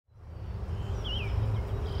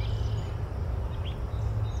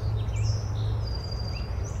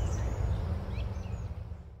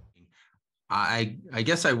I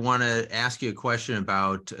guess I want to ask you a question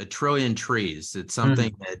about a trillion trees. It's Mhm.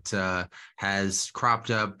 something that has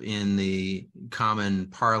cropped up in the common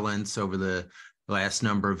parlance over the last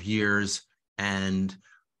number of years. And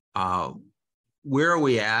uh, where are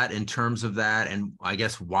we at in terms of that? And I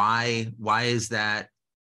guess why is that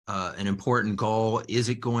an important goal? Is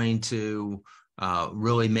it going to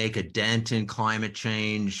really make a dent in climate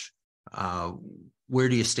change? Uh, where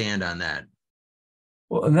do you stand on that?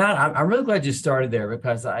 Well, and that I'm really glad you started there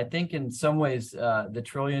because I think in some ways the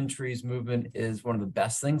Trillion Trees movement is one of the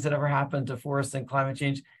best things that ever happened to forests and climate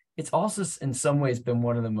change. It's also in some ways been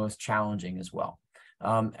one of the most challenging as well.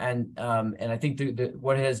 And I think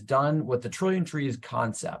what it has done, what the Trillion Trees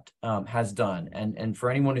concept has done, and for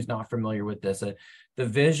anyone who's not familiar with this, the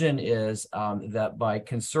vision is that by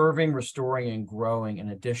conserving, restoring, and growing an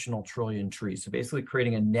additional trillion trees, so basically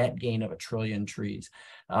creating a net gain of a trillion trees,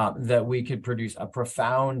 that we could produce a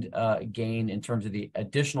profound gain in terms of the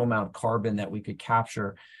additional amount of carbon that we could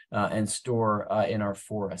capture and store in our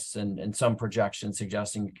forests. And some projections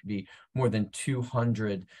suggesting it could be more than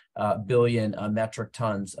 200 billion metric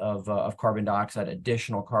tons of carbon dioxide,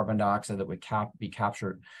 additional carbon dioxide that would be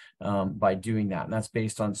captured by doing that. And that's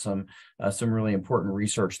based on some really important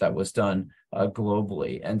research that was done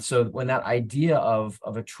globally. And so when that idea of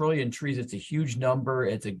a trillion trees, it's a huge number.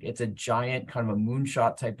 It's a giant kind of a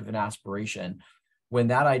moonshot type of an aspiration. When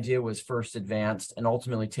that idea was first advanced and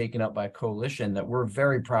ultimately taken up by a coalition that we're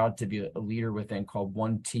very proud to be a leader within called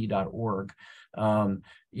 1T.org,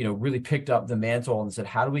 really picked up the mantle and said,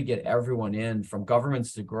 how do we get everyone in from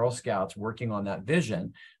governments to Girl Scouts working on that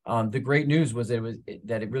vision? The great news was that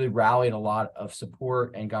it really rallied a lot of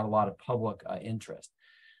support and got a lot of public interest.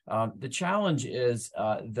 The challenge is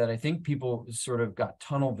that I think people sort of got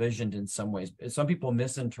tunnel visioned in some ways. Some people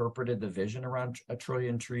misinterpreted the vision around a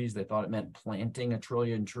trillion trees. They thought it meant planting a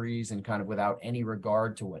trillion trees and kind of without any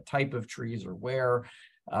regard to what type of trees or where.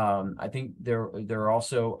 I think there are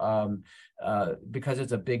also, because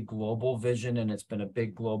it's a big global vision and it's been a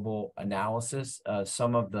big global analysis,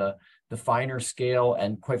 some of the finer scale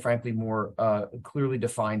and quite frankly more clearly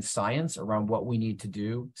defined science around what we need to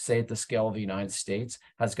do, say at the scale of the United States,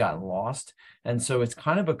 has gotten lost. And so it's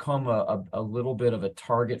kind of become a little bit of a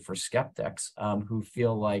target for skeptics who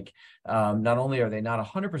feel like not only are they not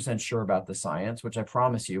 100% sure about the science, which I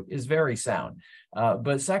promise you is very sound,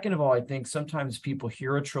 but second of all, I think sometimes people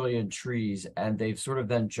hear a trillion trees and they've sort of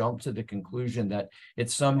then jumped to the conclusion that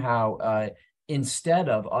it's somehow instead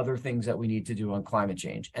of other things that we need to do on climate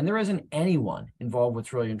change. And there isn't anyone involved with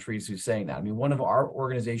Trillion Trees who's saying that. I mean, one of our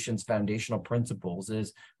organization's foundational principles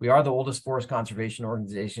is we are the oldest forest conservation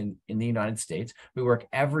organization in the United States. We work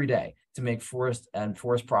every day to make forest and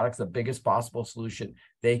forest products the biggest possible solution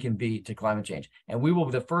they can be to climate change. And we will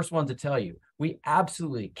be the first one to tell you, we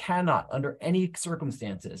absolutely cannot, under any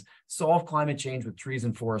circumstances, solve climate change with trees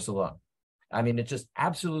and forests alone. I mean, it's just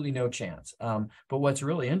absolutely no chance. But what's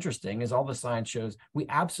really interesting is all the science shows we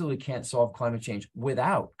absolutely can't solve climate change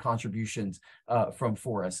without contributions from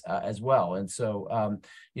forests as well. And so,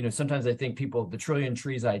 sometimes I think the trillion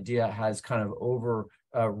trees idea has kind of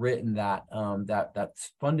overwritten that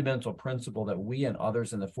fundamental principle that we and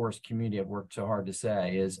others in the forest community have worked so hard to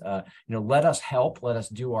say is, let us help, let us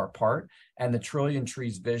do our part. And the trillion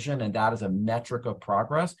trees vision, and that is a metric of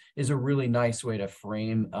progress, is a really nice way to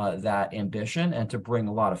frame that ambition and to bring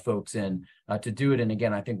a lot of folks in to do it. And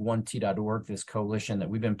again, I think 1T.org, this coalition that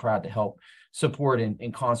we've been proud to help support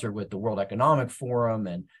in concert with the World Economic Forum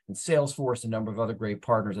and Salesforce, a number of other great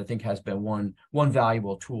partners, I think has been one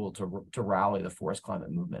valuable tool to rally the forest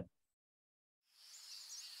climate movement.